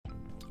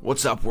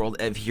What's up, world?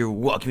 Ev here.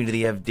 Welcome to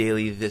the Ev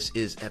Daily. This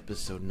is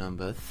episode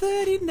number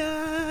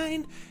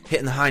 39.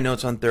 Hitting the high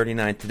notes on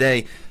 39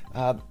 today.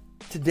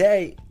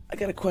 Today, I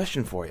got a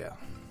question for you.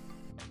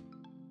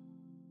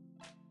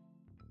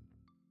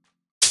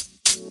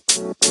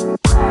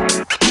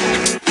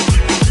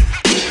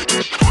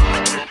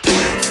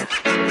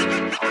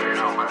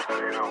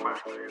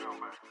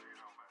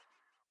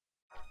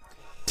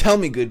 Tell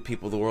me, good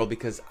people of the world,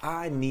 because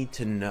I need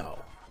to know.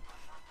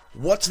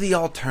 What's the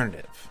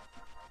alternative?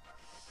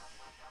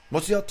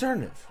 What's the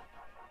alternative?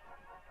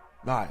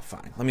 Alright,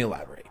 fine. Let me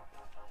elaborate.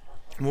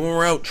 When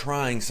we're out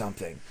trying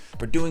something,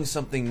 we're doing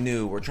something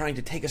new, we're trying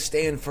to take a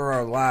stand for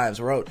our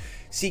lives, we're out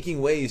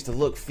seeking ways to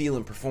look, feel,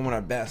 and perform at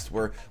our best,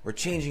 we're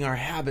changing our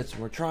habits,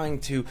 and we're trying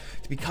to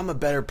become a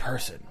better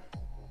person.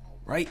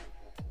 Right?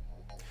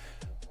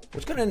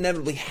 What's going to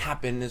inevitably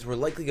happen is we're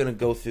likely going to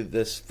go through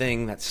this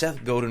thing that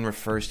Seth Godin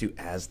refers to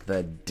as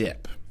the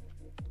dip.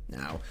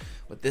 Now,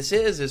 what this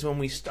is when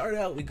we start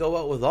out, we go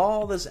out with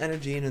all this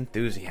energy and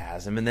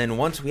enthusiasm, and then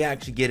once we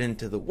actually get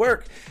into the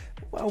work,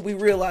 well, we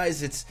realize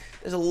there's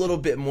a little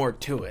bit more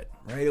to it,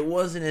 right? It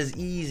wasn't as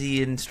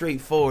easy and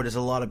straightforward as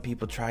a lot of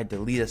people tried to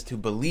lead us to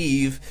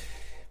believe,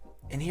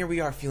 and here we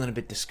are feeling a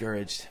bit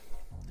discouraged,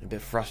 a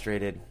bit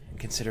frustrated, and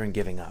considering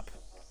giving up.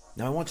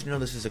 Now, I want you to know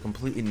this is a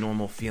completely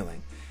normal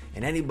feeling,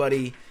 and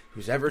anybody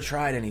who's ever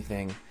tried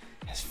anything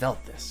has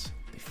felt this.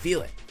 They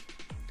feel it.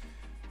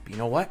 But you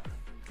know what?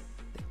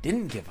 They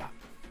didn't give up.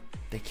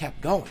 They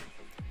kept going.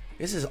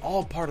 This is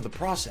all part of the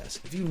process.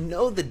 If you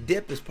know the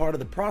dip is part of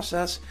the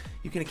process,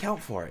 you can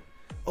account for it.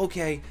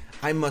 Okay,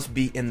 I must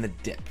be in the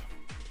dip.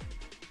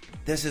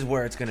 This is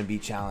where it's going to be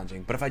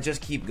challenging. But if I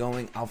just keep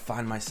going, I'll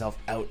find myself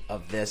out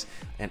of this.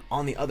 And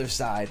on the other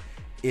side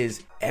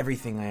is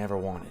everything I ever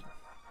wanted.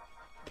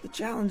 The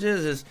challenge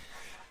is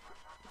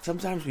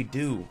sometimes we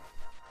do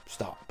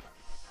stop.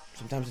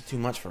 Sometimes it's too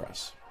much for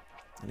us.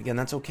 And again,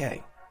 that's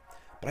okay.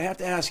 But I have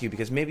to ask you,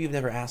 because maybe you've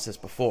never asked this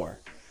before.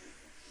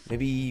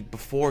 Maybe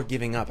before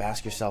giving up,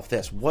 ask yourself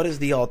this. What is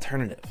the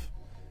alternative?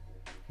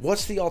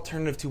 What's the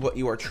alternative to what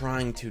you are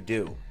trying to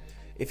do?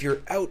 If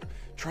you're out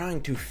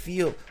trying to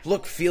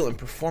look, feel, and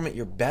perform at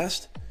your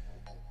best,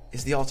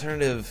 is the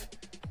alternative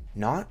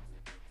not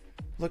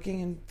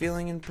looking and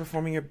feeling and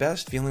performing your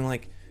best? Feeling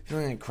like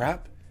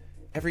crap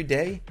every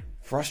day?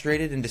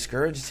 Frustrated and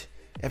discouraged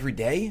every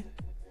day?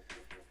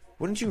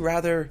 Wouldn't you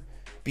rather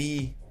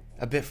be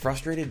a bit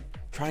frustrated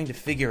trying to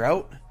figure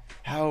out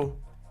how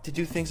to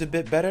do things a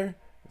bit better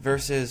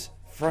versus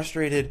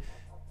frustrated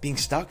being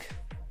stuck?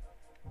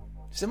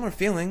 Similar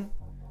feeling,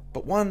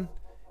 but one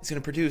is going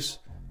to produce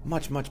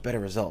much, much better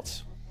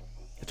results.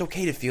 It's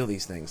okay to feel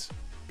these things.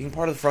 Being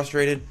part of the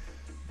frustrated,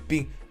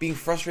 being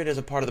frustrated as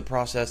a part of the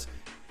process,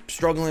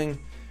 struggling,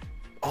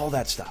 all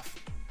that stuff.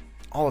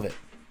 All of it.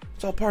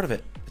 It's all part of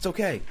it. It's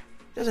okay.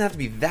 It doesn't have to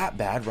be that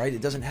bad, right?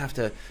 It doesn't have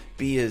to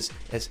be as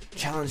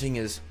challenging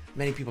as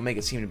many people make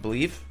it seem to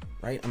believe,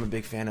 right? I'm a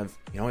big fan of,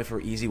 if it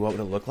were easy, what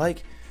would it look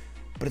like?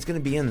 But it's going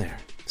to be in there.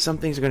 Some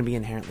things are going to be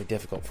inherently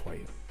difficult for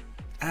you.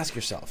 Ask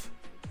yourself,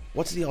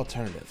 what's the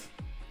alternative?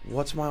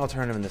 What's my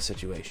alternative in this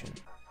situation?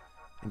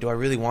 And do I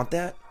really want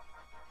that?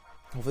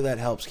 Hopefully that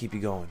helps keep you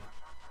going.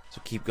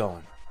 So keep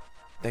going.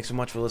 Thanks so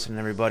much for listening,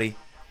 everybody.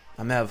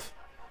 I'm Ev.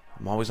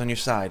 I'm always on your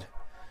side.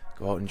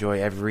 Go out and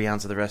enjoy every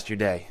ounce of the rest of your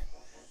day.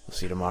 We'll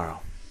see you tomorrow.